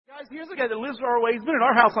Guys, here's a guy that lives our way. He's been at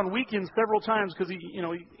our house on weekends several times because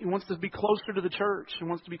he wants to be closer to the church. He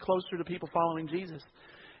wants to be closer to people following Jesus.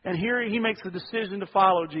 And here he makes the decision to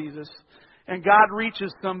follow Jesus. And God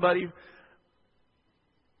reaches somebody.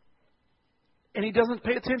 And he doesn't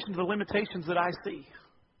pay attention to the limitations that I see.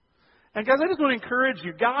 And guys, I just want to encourage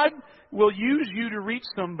you. God will use you to reach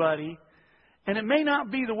somebody. And it may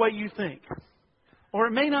not be the way you think. Or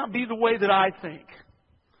it may not be the way that I think.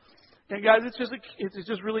 And guys, it's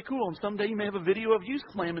just really cool. And someday you may have a video of you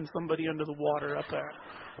slamming somebody under the water up there.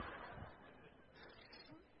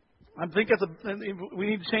 I think we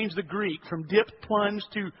need to change the Greek from dip, plunge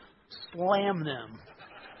to slam them.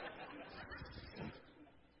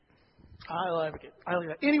 I like it.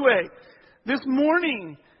 Anyway, this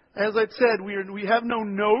morning, as I said, we have no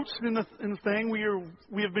notes in the thing. We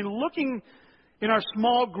have been looking in our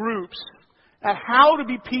small groups at how to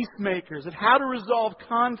be peacemakers, at how to resolve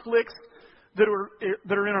conflicts that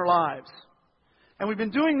are in our lives. And we've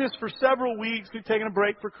been doing this for several weeks. We've taken a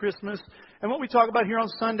break for Christmas. And what we talk about here on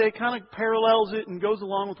Sunday kind of parallels it and goes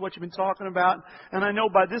along with what you've been talking about. And I know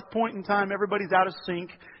by this point in time, everybody's out of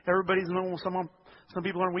sync. Everybody's some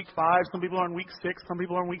people are in week 5, some people are in week 6, some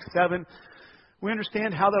people are in week 7. We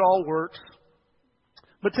understand how that all works.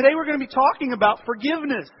 But today we're going to be talking about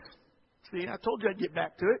forgiveness. See, I told you I'd get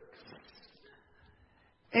back to it.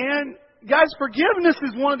 And guys, forgiveness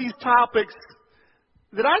is one of these topics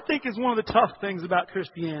that I think is one of the tough things about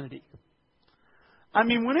Christianity. I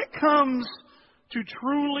mean, when it comes to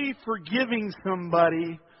truly forgiving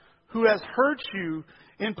somebody who has hurt you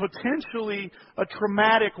in potentially a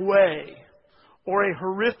traumatic way or a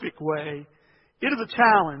horrific way, it is a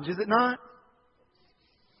challenge, is it not?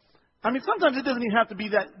 I mean, sometimes it doesn't even have to be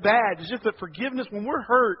that bad. It's just that forgiveness, when we're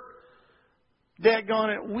hurt,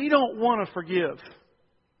 daggone it, we don't want to forgive.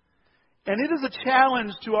 And it is a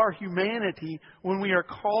challenge to our humanity when we are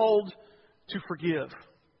called to forgive.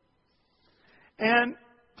 And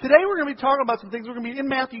today we're going to be talking about some things. We're going to be in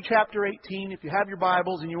Matthew chapter 18. If you have your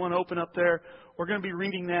Bibles and you want to open up there, we're going to be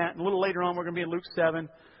reading that. And a little later on, we're going to be in Luke 7.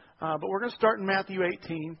 But we're going to start in Matthew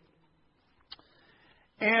 18.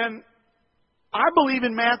 And I believe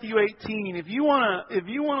in Matthew 18. If you want to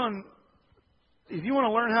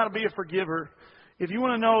learn how to be a forgiver, if you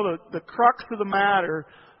want to know the crux of the matter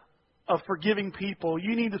of forgiving people,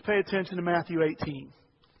 you need to pay attention to Matthew 18.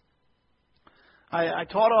 I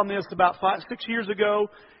taught on this about 6 years ago,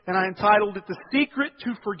 and I entitled it The Secret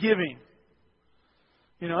to Forgiving.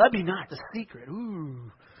 You know, that'd be nice, the secret.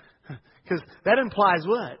 Ooh. Because that implies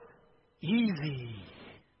what? Easy.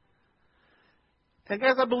 And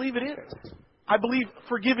guys, I believe it is. I believe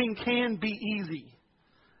forgiving can be easy,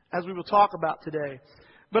 as we will talk about today.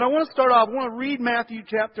 But I want to start off, I want to read Matthew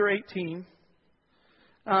chapter 18.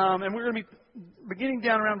 And we're going to be beginning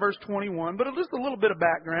down around verse 21. But just a little bit of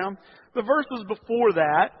background. The verses before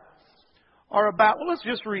that are about, well, let's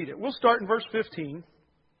just read it. We'll start in verse 15.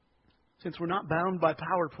 Since we're not bound by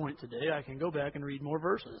PowerPoint today, I can go back and read more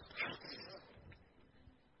verses.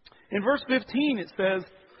 In verse 15 it says,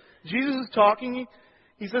 Jesus is talking.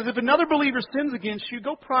 He says, if another believer sins against you,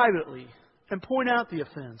 go privately and point out the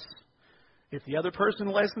offense. If the other person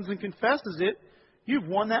listens and confesses it, you've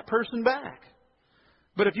won that person back.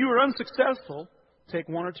 But if you are unsuccessful, take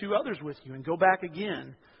 1 or 2 others with you and go back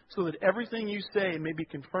again, so that everything you say may be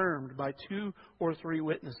confirmed by 2 or 3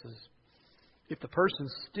 witnesses. If the person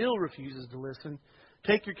still refuses to listen,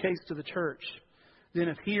 take your case to the church. Then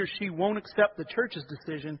if he or she won't accept the church's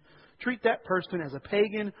decision, treat that person as a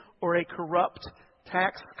pagan or a corrupt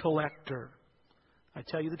tax collector. I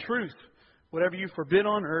tell you the truth. Whatever you forbid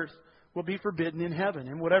on earth will be forbidden in heaven,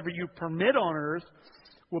 and whatever you permit on earth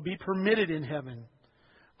will be permitted in heaven.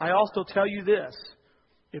 I also tell you this,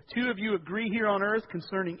 if 2 of you agree here on earth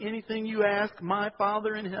concerning anything you ask, my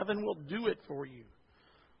Father in heaven will do it for you.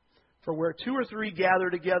 For where 2 or 3 gather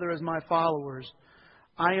together as my followers,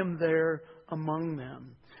 I am there among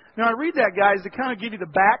them. Now I read that, guys, to kind of give you the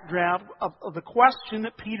background of the question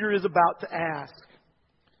that Peter is about to ask.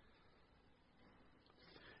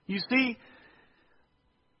 You see,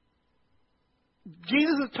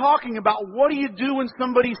 Jesus is talking about what do you do when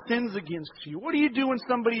somebody sins against you? What do you do when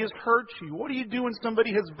somebody has hurt you? What do you do when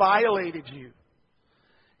somebody has violated you?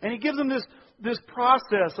 And he gives them this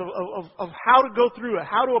process of how to go through it,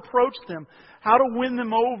 how to approach them, how to win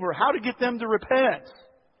them over, how to get them to repent.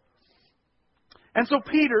 And so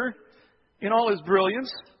Peter, in all his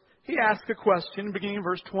brilliance, he asked a question beginning in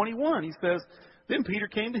verse 21. He says, then Peter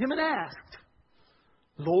came to him and asked,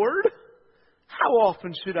 Lord, how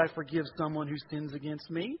often should I forgive someone who sins against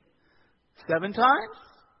me? 7 times?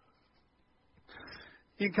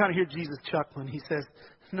 You can kind of hear Jesus chuckling. He says,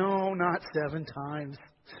 no, not 7 times,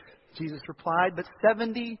 Jesus replied, but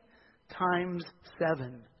 70 times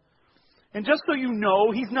 7. And just so you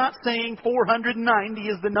know, he's not saying 490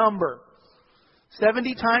 is the number.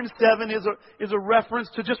 70 times 7 is a reference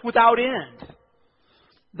to just without end.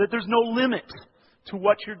 That there's no limit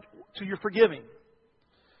to your forgiving.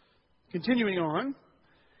 Continuing on,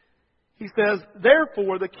 he says,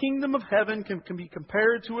 therefore the kingdom of heaven can be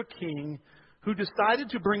compared to a king who decided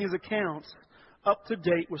to bring his accounts up to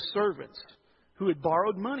date with servants who had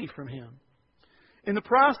borrowed money from him. In the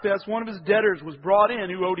process, one of his debtors was brought in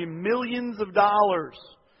who owed him millions of dollars.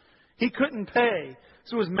 He couldn't pay,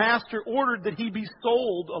 so his master ordered that he be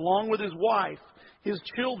sold along with his wife, his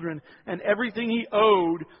children, and everything he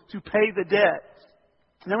owed to pay the debt.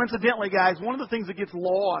 Now, incidentally, guys, one of the things that gets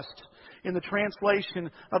lost in the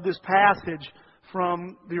translation of this passage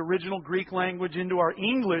from the original Greek language into our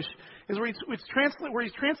English is where he's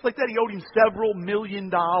translated that he owed him several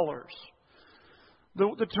 $million. The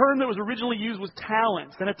term that was originally used was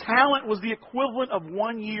talents, and a talent was the equivalent of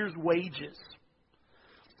 1 year's wages.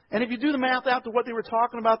 And if you do the math out to what they were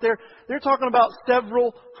talking about there, they're talking about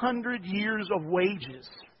several hundred years of wages.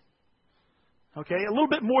 Okay? A little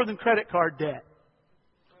bit more than credit card debt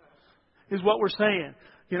is what we're saying.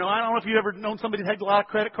 You know, I don't know if you've ever known somebody that had a lot of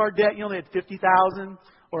credit card debt. You know, they had $50,000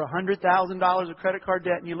 or $100,000 of credit card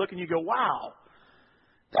debt, and you look and you go, wow.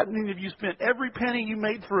 That means if you spent every penny you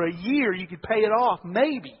made for a year, you could pay it off,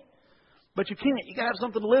 maybe. But you can't. You got to have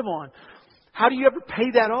something to live on. How do you ever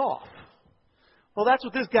pay that off? Well, that's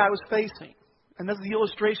what this guy was facing. And that's the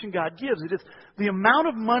illustration God gives. It is the amount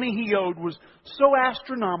of money he owed was so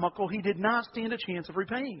astronomical, he did not stand a chance of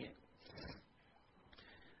repaying it.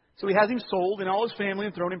 So he has him sold and all his family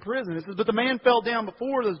and thrown in prison. It says, but the man fell down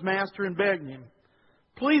before his master and begged him,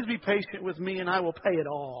 please be patient with me and I will pay it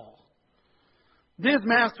all. Then his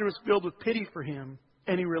master was filled with pity for him,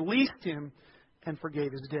 and he released him and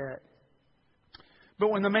forgave his debt.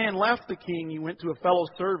 But when the man left the king, he went to a fellow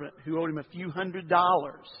servant who owed him a few $100s.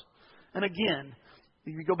 And again,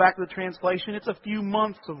 if you go back to the translation, it's a few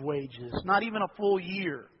months of wages, not even a full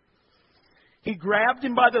year. He grabbed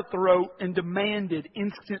him by the throat and demanded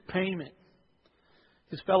instant payment.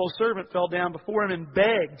 His fellow servant fell down before him and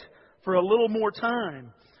begged for a little more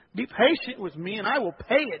time. Be patient with me and I will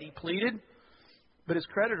pay it, he pleaded. But his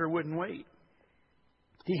creditor wouldn't wait.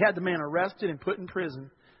 He had the man arrested and put in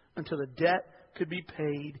prison until the debt could be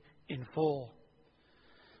paid in full.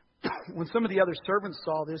 When some of the other servants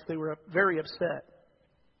saw this, they were very upset.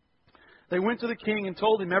 They went to the king and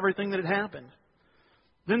told him everything that had happened.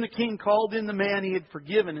 Then the king called in the man he had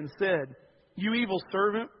forgiven and said, you evil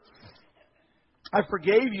servant, I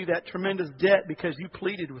forgave you that tremendous debt because you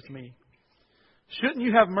pleaded with me. Shouldn't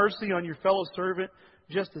you have mercy on your fellow servant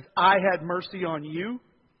just as I had mercy on you?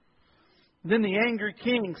 Then the angry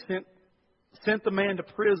king sent the man to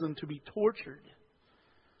prison to be tortured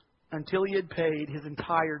until he had paid his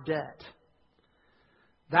entire debt.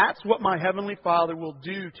 That's what my heavenly Father will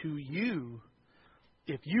do to you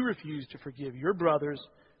if you refuse to forgive your brothers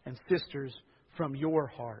and sisters from your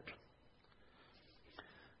heart.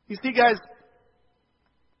 You see, guys,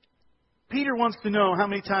 Peter wants to know, how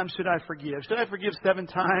many times should I forgive? Should I forgive 7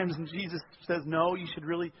 times? And Jesus says, no, you should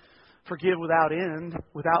really forgive without end,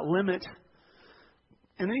 without limit.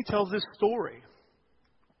 And then he tells this story.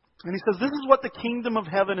 And he says, this is what the kingdom of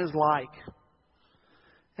heaven is like.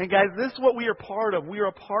 And guys, this is what we are part of. We are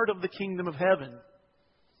a part of the kingdom of heaven.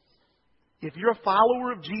 If you're a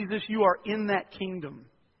follower of Jesus, you are in that kingdom.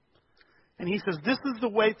 And he says, this is the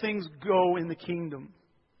way things go in the kingdom.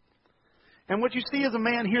 And what you see is a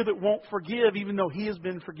man here that won't forgive even though he has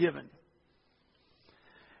been forgiven.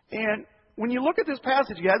 And when you look at this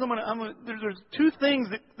passage, guys, there's 2 things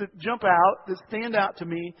that jump out, that stand out to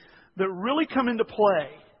me, that really come into play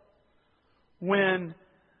when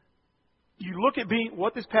you look at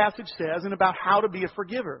what this passage says and about how to be a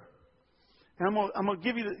forgiver. And I'm going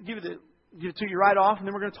to give it to you right off, and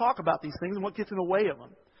then we're going to talk about these things and what gets in the way of them.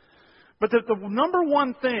 But the number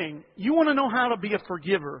one thing, you want to know how to be a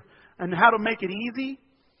forgiver and how to make it easy,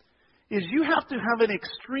 is you have to have an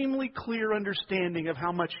extremely clear understanding of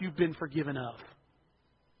how much you've been forgiven of.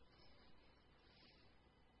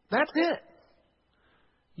 That's it.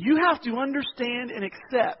 You have to understand and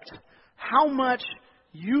accept how much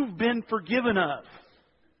you've been forgiven of.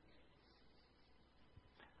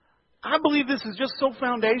 I believe this is just so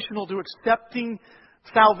foundational to accepting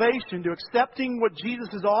salvation, to accepting what Jesus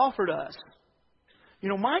has offered us. You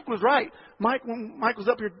know, Mike was right. When Mike was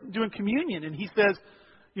up here doing communion, and he says,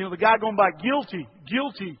 you know, the guy going by, guilty,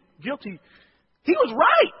 guilty, guilty. He was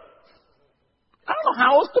right. I don't know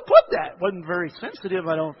how else to put that. Wasn't very sensitive,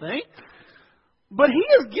 I don't think. But he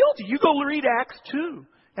is guilty. You go read Acts 2.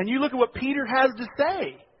 And you look at what Peter has to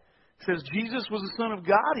say. He says Jesus was the Son of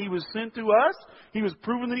God. He was sent to us. He was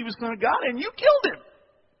proven that He was the Son of God, and you killed Him.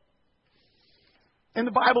 And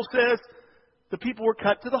the Bible says the people were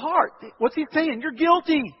cut to the heart. What's he saying? You're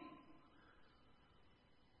guilty.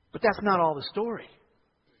 But that's not all the story.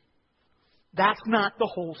 That's not the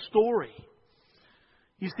whole story.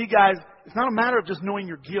 You see, guys, it's not a matter of just knowing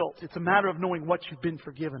your guilt. It's a matter of knowing what you've been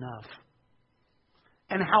forgiven of.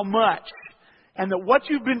 And how much. And that what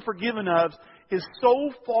you've been forgiven of is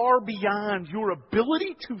so far beyond your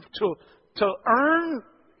ability to earn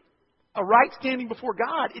a right standing before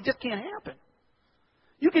God. It just can't happen.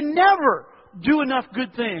 You can never do enough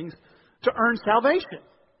good things to earn salvation.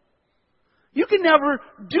 You can never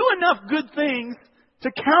do enough good things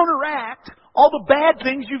to counteract all the bad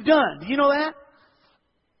things you've done. Do you know that?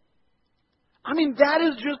 I mean, that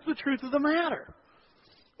is just the truth of the matter.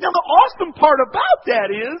 Now, the awesome part about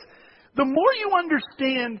that is, the more you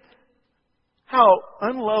understand how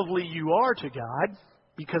unlovely you are to God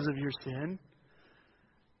because of your sin,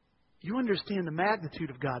 you understand the magnitude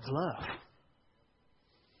of God's love.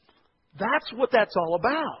 That's what that's all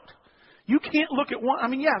about. You can't look at one. I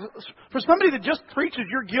mean, yeah, for somebody that just preaches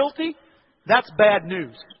you're guilty, that's bad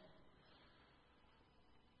news.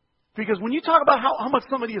 Because when you talk about how much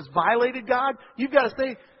somebody has violated God, you've got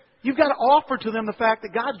to offer to them the fact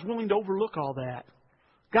that God's willing to overlook all that.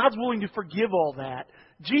 God's willing to forgive all that.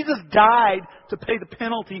 Jesus died to pay the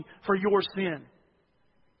penalty for your sin.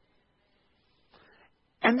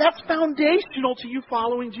 And that's foundational to you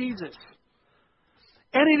following Jesus.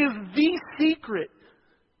 And it is the secret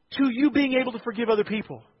to you being able to forgive other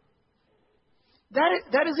people.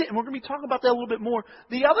 That is it. And we're going to be talking about that a little bit more.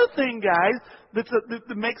 The other thing, guys,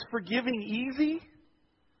 that makes forgiving easy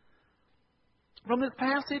from this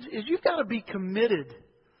passage is you've got to be committed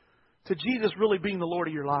to Jesus really being the Lord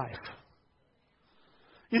of your life.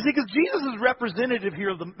 You see, because Jesus is representative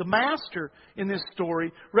here. The master in this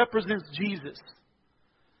story represents Jesus.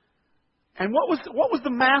 And what was the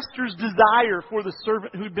master's desire for the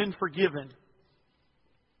servant who'd been forgiven?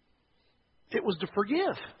 It was to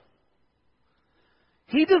forgive.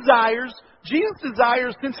 Jesus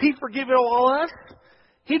desires, since He forgave all us,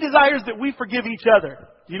 He desires that we forgive each other.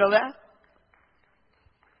 Do you know that?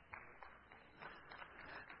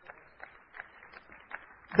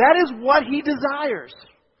 That is what He desires.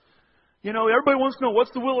 You know, everybody wants to know,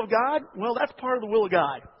 what's the will of God? Well, that's part of the will of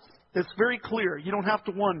God. It's very clear. You don't have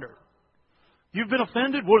to wonder. You've been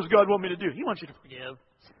offended? What does God want me to do? He wants you to forgive.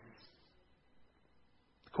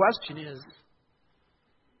 The question is,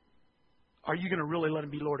 are you going to really let Him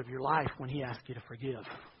be Lord of your life when He asks you to forgive?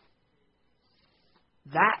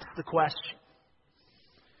 That's the question.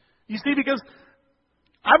 You see, because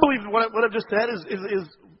I believe what I've just said is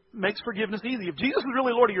makes forgiveness easy. If Jesus is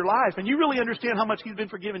really Lord of your life and you really understand how much He's been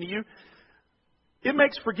forgiven to you, it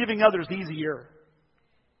makes forgiving others easier.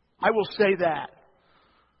 I will say that.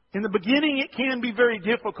 In the beginning, it can be very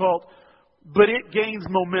difficult, but it gains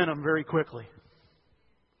momentum very quickly.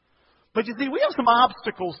 But you see, we have some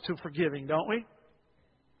obstacles to forgiving, don't we?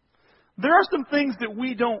 There are some things that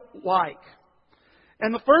we don't like.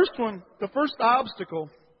 And the first obstacle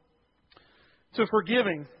to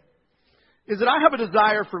forgiving is that I have a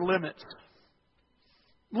desire for limits.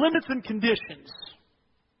 Limits and conditions.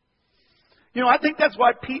 You know, I think that's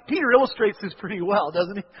why Peter illustrates this pretty well,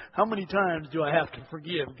 doesn't he? How many times do I have to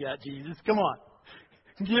forgive, God, Jesus? Come on.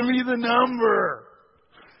 Give me the number.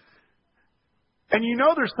 And you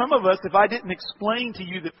know there's some of us, if I didn't explain to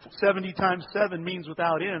you that 70 times 7 means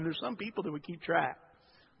without end, there's some people that would keep track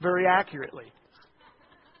very accurately.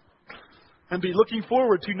 And be looking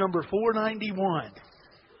forward to number 491.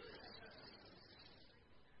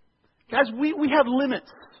 Guys, we have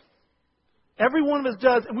limits. Every one of us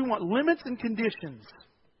does, and we want limits and conditions.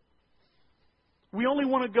 We only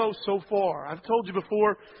want to go so far. I've told you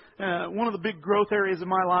before, one of the big growth areas of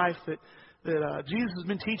my life that Jesus has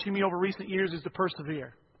been teaching me over recent years is to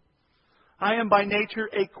persevere. I am by nature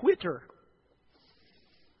a quitter.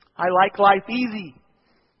 I like life easy.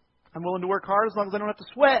 I'm willing to work hard as long as I don't have to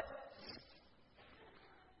sweat.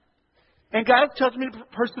 And God tells me to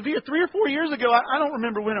persevere. 3 or 4 years ago, I don't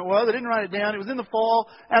remember when it was. I didn't write it down. It was in the fall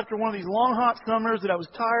after one of these long, hot summers that I was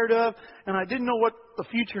tired of. And I didn't know what the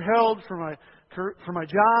future held for my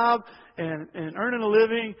job and earning a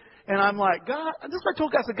living. And I'm like, God, this is what I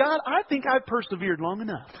told God. I said, God, I think I've persevered long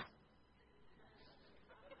enough.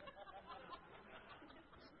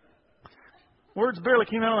 Words barely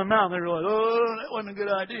came out of my mouth. They were like, oh, that wasn't a good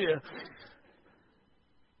idea.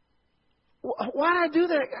 Why did I do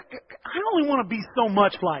that? I only want to be so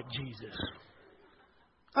much like Jesus.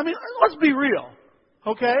 I mean, let's be real,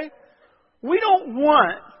 okay? We don't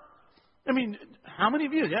want, how many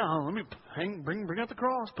of you, let me bring out the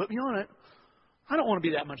cross, put me on it. I don't want to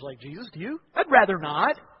be that much like Jesus, do you? I'd rather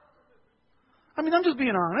not. I'm just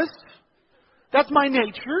being honest. That's my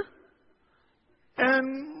nature.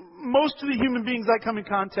 And most of the human beings I come in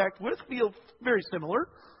contact with feel very similar.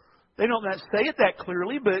 They don't say it that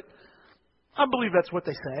clearly, but I believe that's what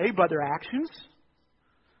they say by their actions.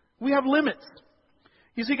 We have limits.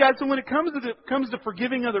 You see, guys, so when it comes to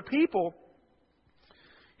forgiving other people,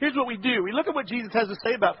 here's what we do. We look at what Jesus has to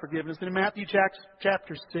say about forgiveness. In Matthew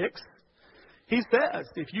chapter 6, He says,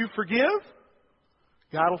 if you forgive,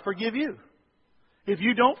 God will forgive you. If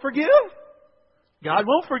you don't forgive, God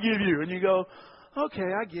won't forgive you. And you go, okay,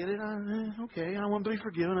 I get it. I want to be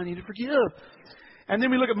forgiven. I need to forgive. And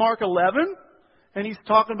then we look at Mark 11, and He's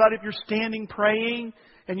talking about if you're standing praying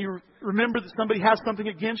and you remember that somebody has something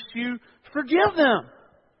against you, forgive them.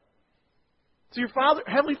 So your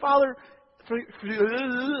Heavenly Father, so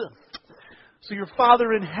your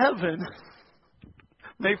Father in heaven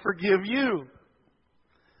may forgive you.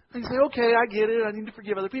 And you say, okay, I get it. I need to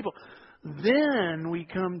forgive other people. Then we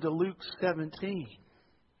come to Luke 17.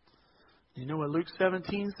 You know what Luke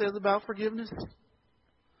 17 says about forgiveness?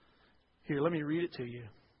 Here, let me read it to you.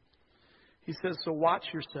 He says, so watch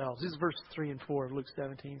yourselves. This is verse 3 and 4 of Luke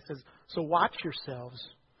 17. He says, so watch yourselves.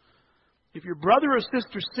 If your brother or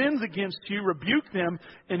sister sins against you, rebuke them,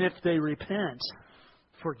 and if they repent,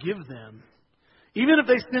 forgive them. Even if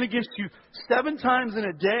they sin against you 7 times in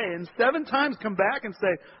a day, and 7 times come back and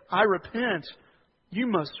say, I repent, you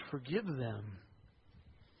must forgive them.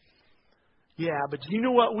 Yeah, but do you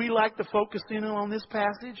know what we like to focus in on this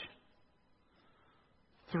passage?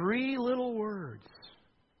 3 little words.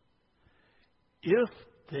 If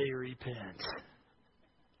they repent.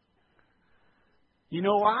 You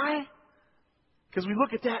know why? Because we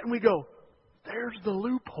look at that and we go, there's the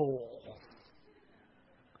loophole.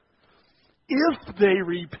 If they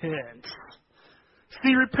repent.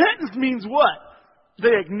 See, repentance means what?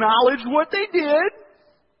 They acknowledge what they did.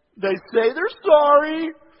 They say they're sorry.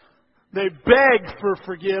 They beg for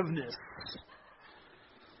forgiveness.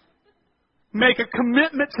 Make a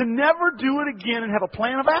commitment to never do it again and have a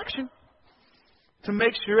plan of action to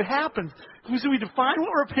make sure it happens. So we define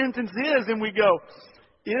what repentance is and we go,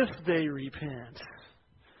 if they repent.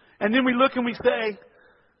 And then we look and we say,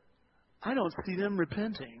 I don't see them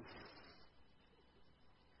repenting.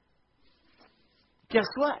 Guess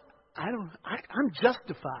what? I'm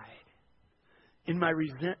justified in my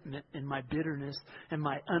resentment and my bitterness and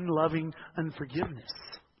my unloving unforgiveness.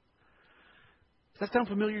 Does that sound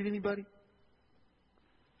familiar to anybody?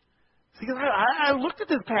 Because I looked at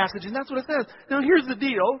this passage and that's what it says. Now here's the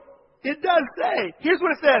deal. It does say, here's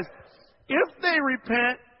what it says. If they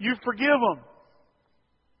repent, you forgive them.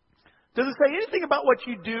 Does it say anything about what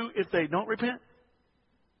you do if they don't repent?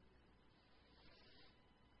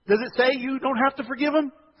 Does it say you don't have to forgive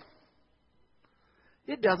them?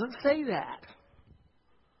 It doesn't say that.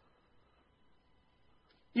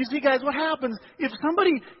 You see, guys, what happens if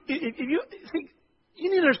somebody, if you see, you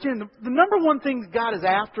need to understand the number one thing God is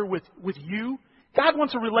after with you, God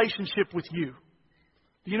wants a relationship with you.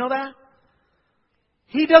 Do you know that?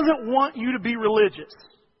 He doesn't want you to be religious.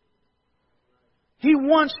 He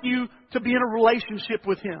wants you to be in a relationship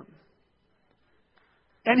with Him.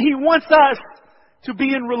 And He wants us to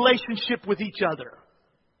be in relationship with each other.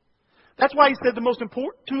 That's why He said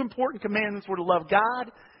the two important commandments were to love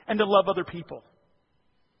God and to love other people.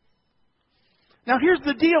 Now here's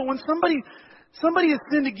the deal. When somebody has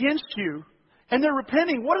sinned against you and they're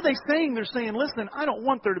repenting, what are they saying? They're saying, listen, I don't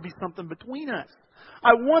want there to be something between us.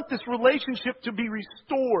 I want this relationship to be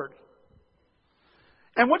restored.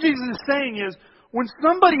 And what Jesus is saying is, when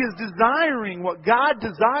somebody is desiring what God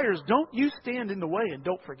desires, don't you stand in the way and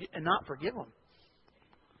not forgive them.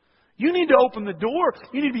 You need to open the door.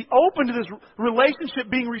 You need to be open to this relationship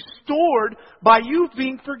being restored by you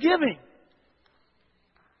being forgiving.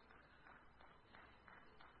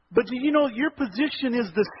 But do you know your position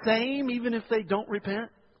is the same even if they don't repent?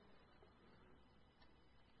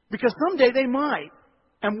 Because someday they might.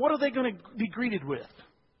 And what are they going to be greeted with?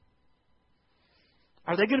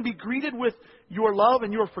 Are they going to be greeted with your love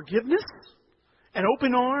and your forgiveness? And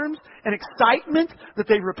open arms and excitement that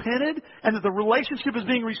they repented and that the relationship is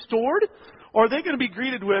being restored? Or are they going to be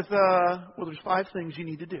greeted with, well, there's 5 things you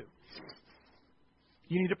need to do.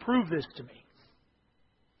 You need to prove this to me.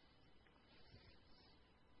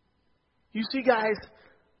 You see, guys,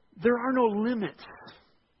 there are no limits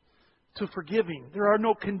to forgiving. There are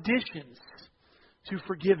no conditions to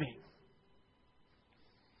forgiving.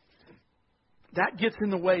 That gets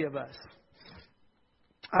in the way of us.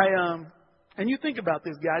 And you think about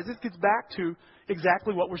this, guys. This gets back to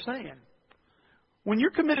exactly what we're saying. When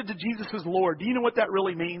you're committed to Jesus as Lord, do you know what that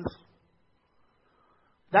really means?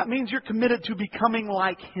 That means you're committed to becoming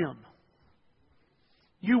like Him.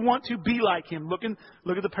 You want to be like Him. Look at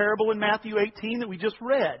the parable in Matthew 18 that we just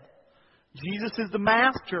read. Jesus is the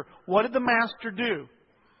master. What did the master do?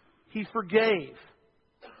 He forgave.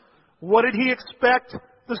 What did He expect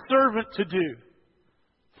the servant to do?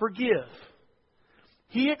 Forgive.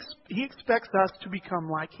 He expects us to become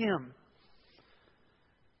like Him.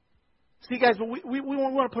 See, guys, we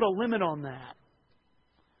want to put a limit on that.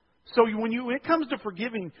 So when it comes to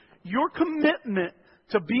forgiving, your commitment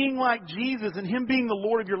to being like Jesus and Him being the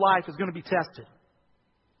Lord of your life is going to be tested.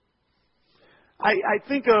 I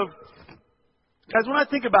think of, guys, when I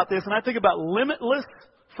think about this and I think about limitless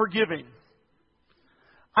forgiving,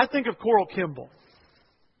 I think of Coral Kimball.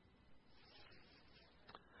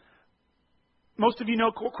 Most of you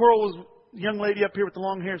know Coral was the young lady up here with the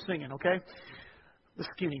long hair singing, okay? The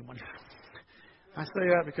skinny one. I say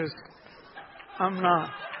that because I'm not.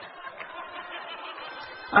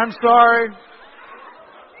 I'm sorry.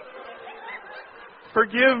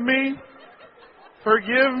 Forgive me.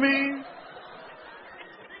 Forgive me.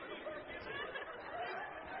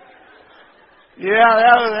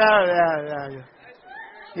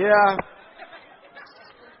 Yeah.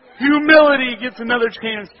 Humility gets another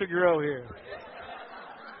chance to grow here.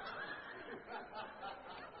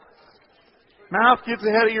 Mouth gets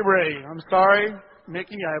ahead of your brain. I'm sorry,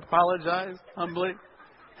 Mickey. I apologize humbly.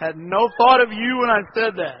 Had no thought of you when I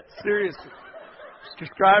said that. Seriously. Just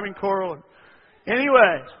describing Coral.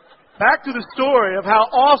 Anyway, back to the story of how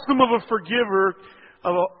awesome of a forgiver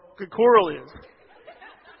Coral is.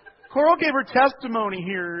 Coral gave her testimony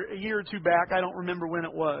here a year or two back. I don't remember when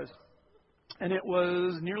it was. And it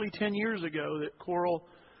was nearly 10 years ago that Coral's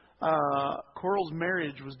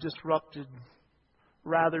marriage was disrupted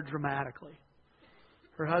rather dramatically.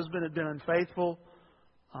 Her husband had been unfaithful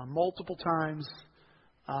multiple times.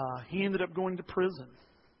 He ended up going to prison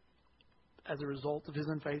as a result of his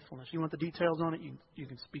unfaithfulness. You want the details on it? You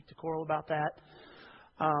can speak to Coral about that.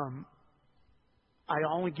 I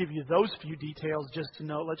only give you those few details just to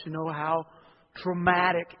let you know how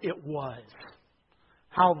traumatic it was,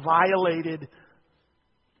 how violated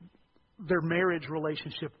their marriage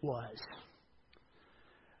relationship was.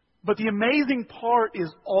 But the amazing part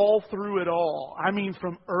is all through it all. I mean,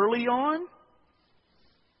 from early on,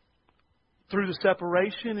 through the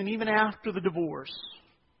separation, and even after the divorce,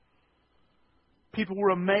 people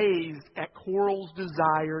were amazed at Coral's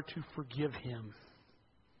desire to forgive him.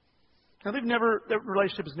 Now, their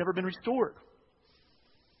relationship has never been restored.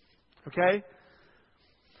 Okay?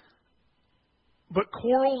 But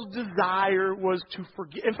Coral's desire was to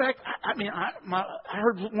forgive. In fact, I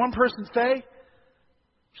heard one person say,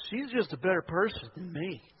 she's just a better person than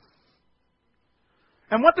me.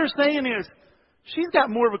 And what they're saying is, she's got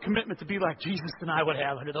more of a commitment to be like Jesus than I would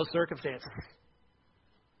have under those circumstances.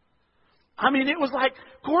 I mean, it was like,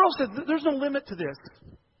 Coral said, there's no limit to this.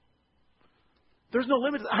 There's no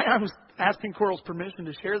limit. I was asking Coral's permission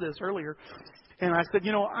to share this earlier. And I said,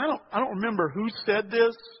 I don't remember who said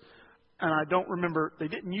this. And I don't remember, they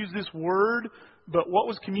didn't use this word. But what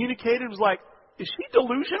was communicated was like, is she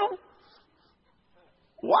delusional?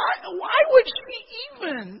 Why would she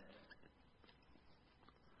even?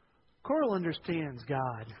 Coral understands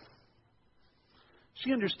God.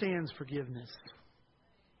 She understands forgiveness.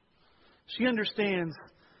 She understands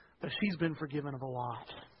that she's been forgiven of a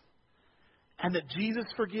lot. And that Jesus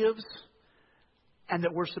forgives. And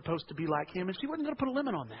that we're supposed to be like Him. And she wasn't going to put a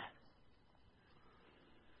limit on that.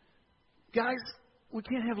 Guys, we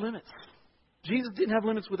can't have limits. Jesus didn't have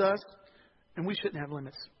limits with us. And we shouldn't have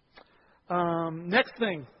limits. Next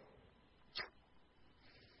thing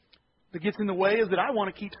that gets in the way is that I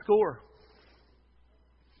want to keep score.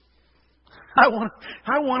 I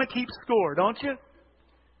want to keep score, don't you?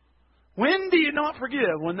 When do you not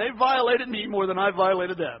forgive? When they violated me more than I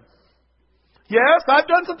violated them. Yes, I've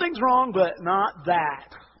done some things wrong, but not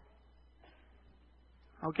that.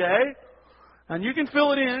 Okay? And you can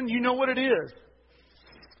fill it in. You know what it is.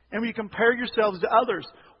 And when you compare yourselves to others.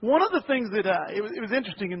 One of the things that it was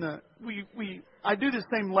interesting I do this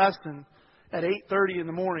same lesson at 8:30 in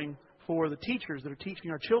the morning for the teachers that are teaching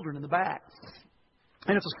our children in the back.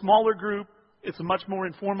 And it's a smaller group. It's a much more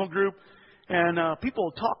informal group. And people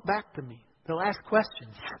will talk back to me. They'll ask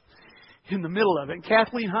questions in the middle of it. And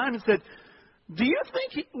Kathleen Hyman said, do you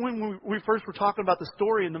think when we first were talking about the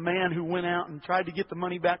story and the man who went out and tried to get the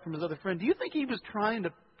money back from his other friend, do you think he was trying to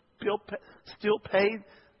still pay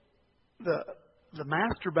the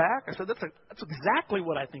master back? I said, that's exactly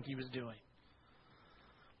what I think he was doing.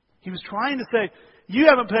 He was trying to say, you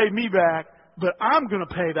haven't paid me back, but I'm going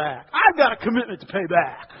to pay back. I've got a commitment to pay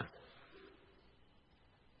back.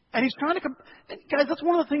 And he's trying to... Guys, that's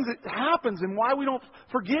one of the things that happens and why we don't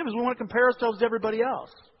forgive is we want to compare ourselves to everybody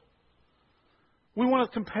else. We want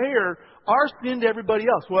to compare our sin to everybody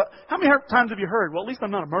else. Well, how many times have you heard, well, at least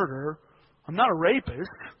I'm not a murderer. I'm not a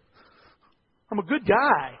rapist. I'm a good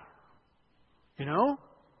guy. You know?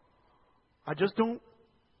 I just don't...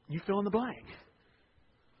 You fill in the blank.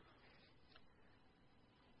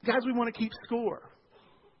 Guys, we want to keep score.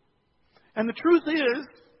 And the truth is,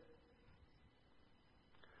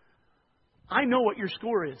 I know what your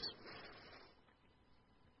score is.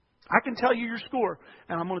 I can tell you your score,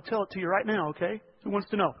 and I'm going to tell it to you right now, okay? Who wants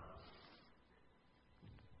to know?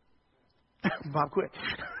 Bob, quick.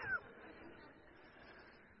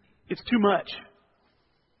 It's too much.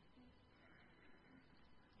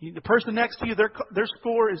 The person next to you, their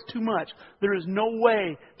score is too much. There is no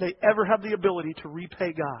way they ever have the ability to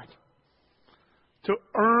repay God, to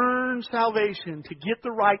earn salvation, to get the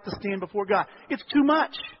right to stand before God. It's too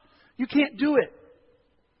much. You can't do it.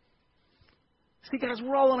 See, guys,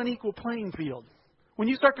 we're all on an equal playing field. When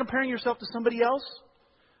you start comparing yourself to somebody else,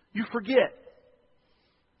 you forget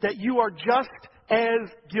that you are just as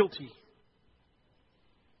guilty.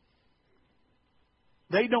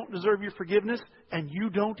 They don't deserve your forgiveness, and you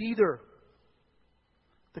don't either.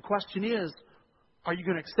 The question is, are you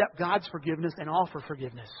going to accept God's forgiveness and offer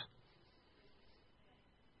forgiveness?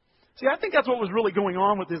 See, I think that's what was really going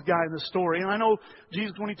on with this guy in the story. And I know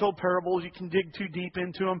Jesus, when He told parables, you can dig too deep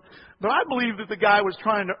into them. But I believe that the guy was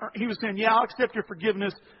he was saying, yeah, I'll accept your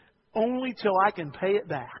forgiveness only till I can pay it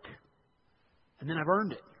back. And then I've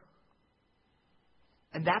earned it.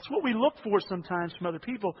 And that's what we look for sometimes from other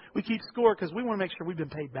people. We keep score because we want to make sure we've been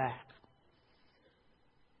paid back.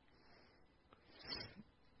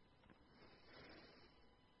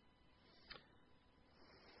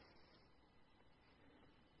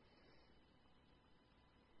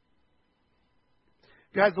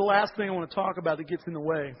 Guys, the last thing I want to talk about that gets in the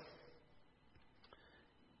way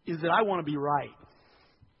is that I want to be right.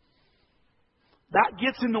 That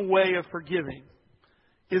gets in the way of forgiving,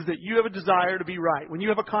 is that you have a desire to be right. When you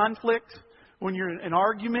have a conflict, when you're in an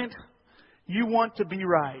argument, you want to be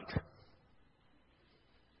right.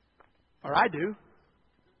 Or I do.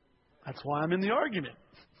 That's why I'm in the argument.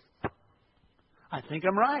 I think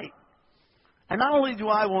I'm right. And not only do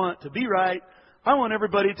I want to be right, I want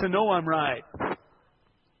everybody to know I'm right.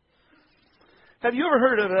 Have you ever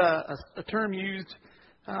heard of a term used?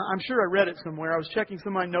 I'm sure I read it somewhere. I was checking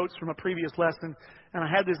some of my notes from a previous lesson, and I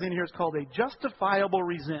had this in here. It's called a justifiable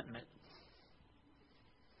resentment.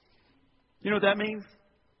 You know what that means?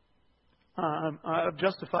 I've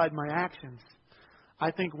justified my actions. I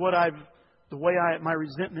think my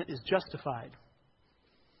resentment is justified.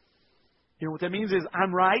 You know what that means is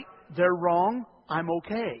I'm right, they're wrong, I'm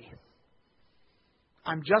okay.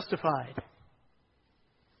 I'm justified.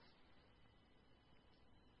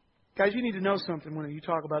 Guys, you need to know something when you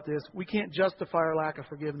talk about this. We can't justify our lack of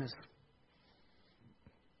forgiveness.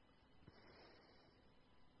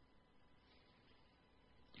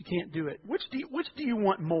 You can't do it. Which do you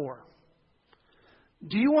want more?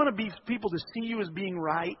 Do you want people to see you as being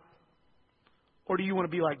right? Or do you want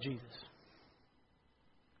to be like Jesus?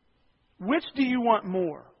 Which do you want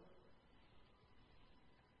more?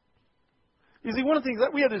 You see, one of the things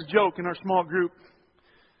that we have this joke in our small group,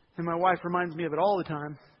 and my wife reminds me of it all the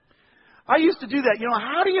time. I used to do that. You know,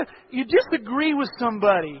 how do you disagree with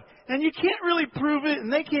somebody and you can't really prove it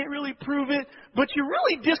and they can't really prove it, but you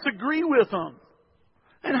really disagree with them.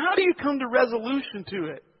 And how do you come to resolution to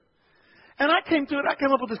it? And I came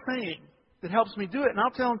up with a saying that helps me do it. And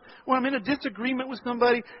I'll tell them when I'm in a disagreement with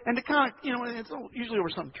somebody and to kind of, it's usually over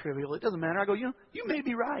something trivial. It doesn't matter. I go, you may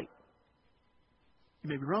be right. You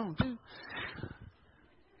may be wrong too.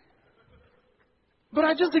 But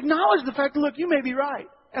I just acknowledge the fact that, look, you may be right.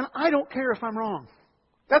 And I don't care if I'm wrong.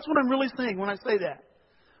 That's what I'm really saying when I say that.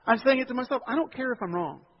 I'm saying it to myself. I don't care if I'm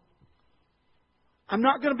wrong. I'm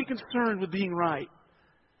not going to be concerned with being right.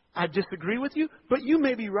 I disagree with you, but you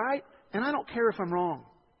may be right, and I don't care if I'm wrong.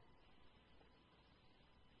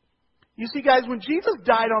 You see, guys, when Jesus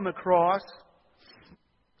died on the cross,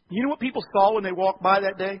 you know what people saw when they walked by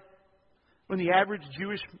that day? When the average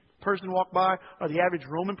Jewish person walked by, or the average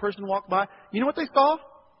Roman person walked by, you know what they saw?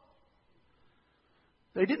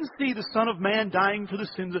 They didn't see the Son of Man dying for the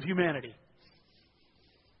sins of humanity.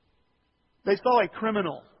 They saw a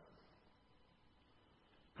criminal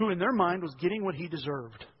who in their mind was getting what he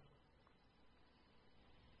deserved.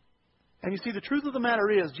 And you see, the truth of the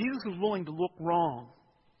matter is, Jesus was willing to look wrong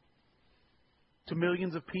to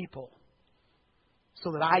millions of people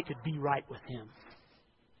so that I could be right with Him.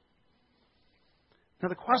 Now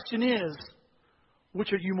the question is,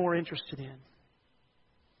 which are you more interested in?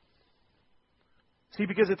 See,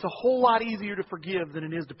 because it's a whole lot easier to forgive than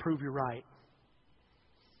it is to prove you're right.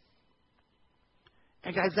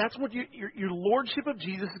 And guys, that's what your lordship of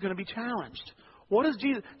Jesus is going to be challenged. What is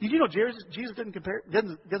Jesus? Did you know Jesus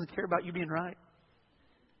doesn't care about you being right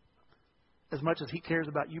as much as He cares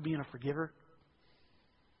about you being a forgiver?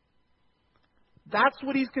 That's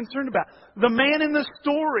what He's concerned about. The man in the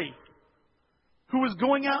story who was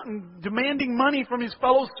going out and demanding money from his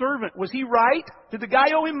fellow servant, was he right? Did the guy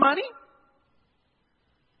owe him money?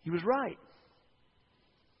 He was right.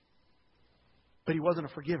 But he wasn't a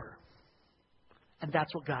forgiver. And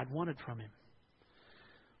that's what God wanted from him.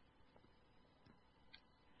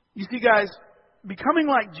 You see, guys, becoming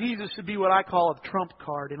like Jesus should be what I call a trump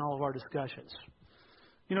card in all of our discussions.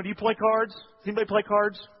 You know, do you play cards? Does anybody play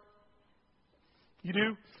cards? You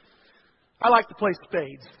do? I like to play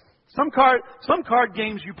spades. Some card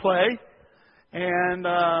games you play, and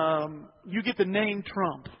you get the name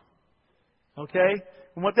Trump. Okay?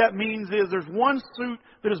 And what that means is there's one suit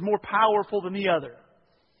that is more powerful than the other.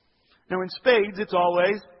 Now in spades, it's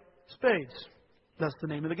always spades. That's the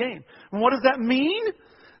name of the game. And what does that mean?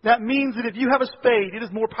 That means that if you have a spade, it is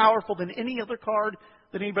more powerful than any other card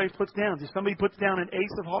that anybody puts down. If somebody puts down an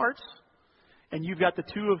ace of hearts, and you've got the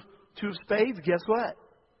two of spades, guess what?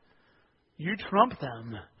 You trump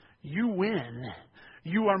them. You win.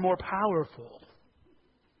 You are more powerful.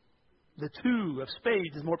 The two of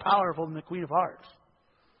spades is more powerful than the queen of hearts.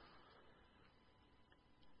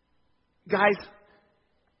 Guys,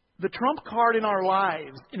 the trump card in our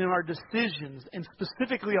lives and in our decisions, and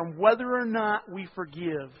specifically on whether or not we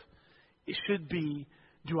forgive, it should be,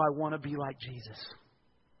 do I want to be like Jesus?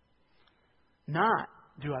 Not,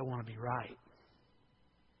 do I want to be right?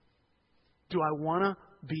 Do I want to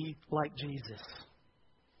be like Jesus?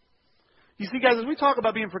 You see, guys, as we talk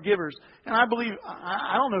about being forgivers, and I believe,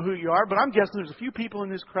 I don't know who you are, but I'm guessing there's a few people in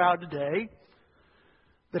this crowd today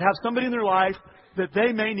that have somebody in their life that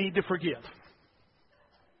they may need to forgive.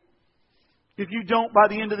 If you don't, by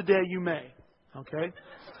the end of the day, you may. Okay?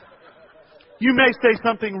 You may say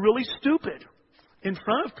something really stupid in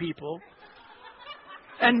front of people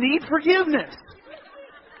and need forgiveness.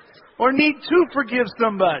 Or need to forgive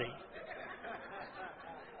somebody.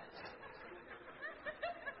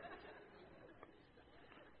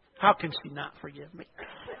 How can she not forgive me?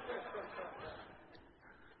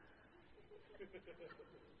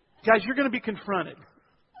 Guys, you're going to be confronted.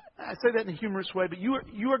 I say that in a humorous way, but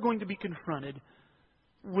you are going to be confronted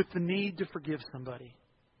with the need to forgive somebody.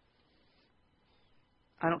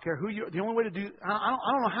 I don't care who you are. The only way to do I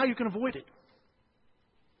don't know how you can avoid it.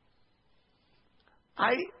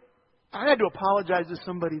 I had to apologize to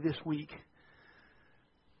somebody this week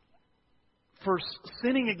for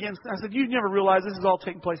sinning against. I said, you never realize this is all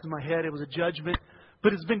taking place in my head. It was a judgment,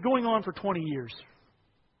 but it's been going on for 20 years.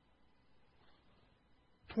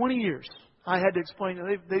 20 years. I had to explain.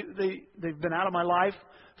 They've been out of my life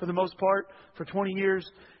for the most part for 20 years,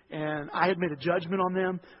 and I had made a judgment on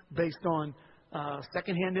them based on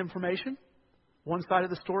secondhand information, one side of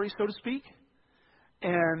the story, so to speak,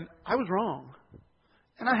 and I was wrong,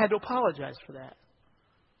 and I had to apologize for that.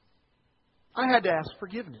 I had to ask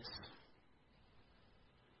forgiveness.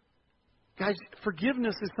 Guys,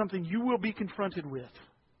 forgiveness is something you will be confronted with,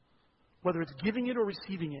 whether it's giving it or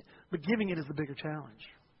receiving it, but giving it is the bigger challenge.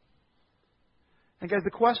 And guys,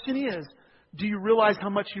 the question is, do you realize how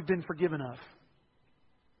much you've been forgiven of?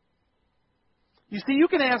 You see, you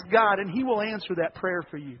can ask God and He will answer that prayer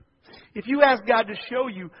for you. If you ask God to show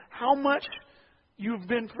you how much you've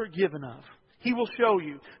been forgiven of, He will show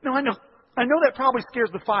you. Now, I know that probably scares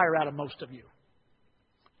the fire out of most of you,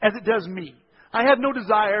 as it does me. I have no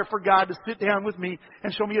desire for God to sit down with me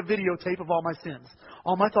and show me a videotape of all my sins,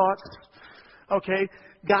 all my thoughts. Okay?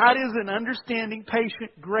 God is an understanding,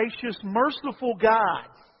 patient, gracious, merciful God.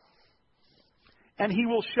 And He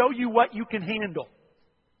will show you what you can handle.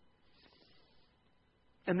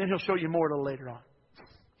 And then He'll show you more a little later on.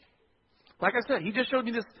 Like I said, He just showed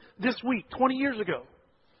me this week, 20 years ago.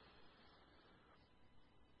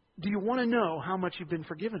 Do you want to know how much you've been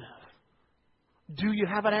forgiven of? Do you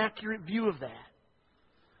have an accurate view of that?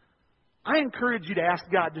 I encourage you to ask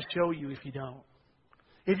God to show you if you don't.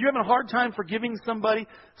 If you're having a hard time forgiving somebody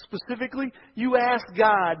specifically, you ask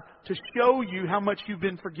God to show you how much you've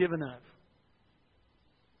been forgiven of.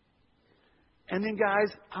 And then,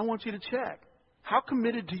 guys, I want you to check. How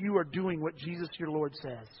committed to you are doing what Jesus, your Lord,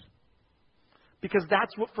 says? Because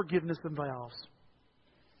that's what forgiveness involves.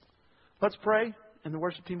 Let's pray, and the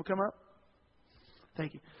worship team will come up.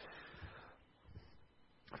 Thank you.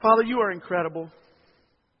 Father, you are incredible.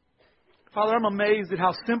 Father, I'm amazed at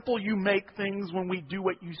how simple you make things when we do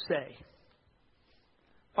what you say.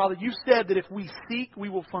 Father, you said that if we seek, we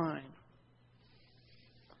will find.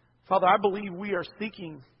 Father, I believe we are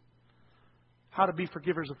seeking how to be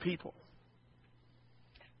forgivers of people.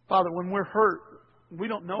 Father, when we're hurt, we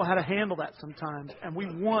don't know how to handle that sometimes, and we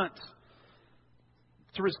want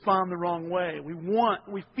to respond the wrong way.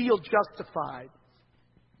 We feel justified.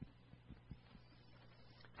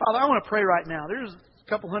 Father, I want to pray right now. There's a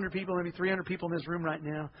couple hundred people, maybe 300 people in this room right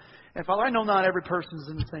now. And Father, I know not every person is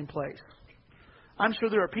in the same place. I'm sure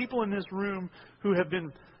there are people in this room who have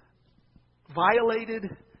been violated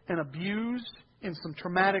and abused in some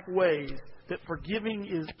traumatic ways that forgiving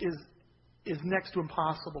is next to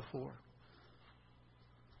impossible for.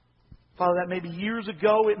 Father, that may be years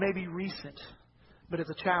ago, it may be recent, but it's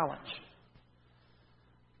a challenge.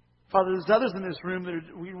 Father, there's others in this room that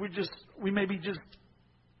we maybe just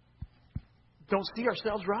don't see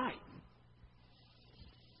ourselves right.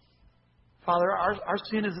 Father, our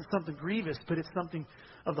sin isn't something grievous, but it's something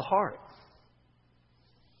of the heart.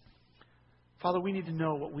 Father, we need to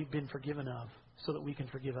know what we've been forgiven of so that we can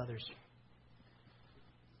forgive others.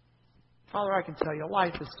 Father, I can tell you,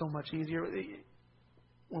 life is so much easier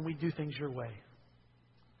when we do things your way.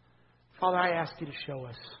 Father, I ask you to show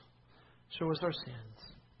us our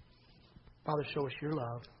sins. Father, show us your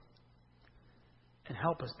love and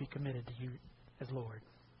help us be committed to you as Lord.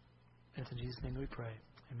 And it's in Jesus' name we pray.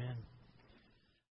 Amen.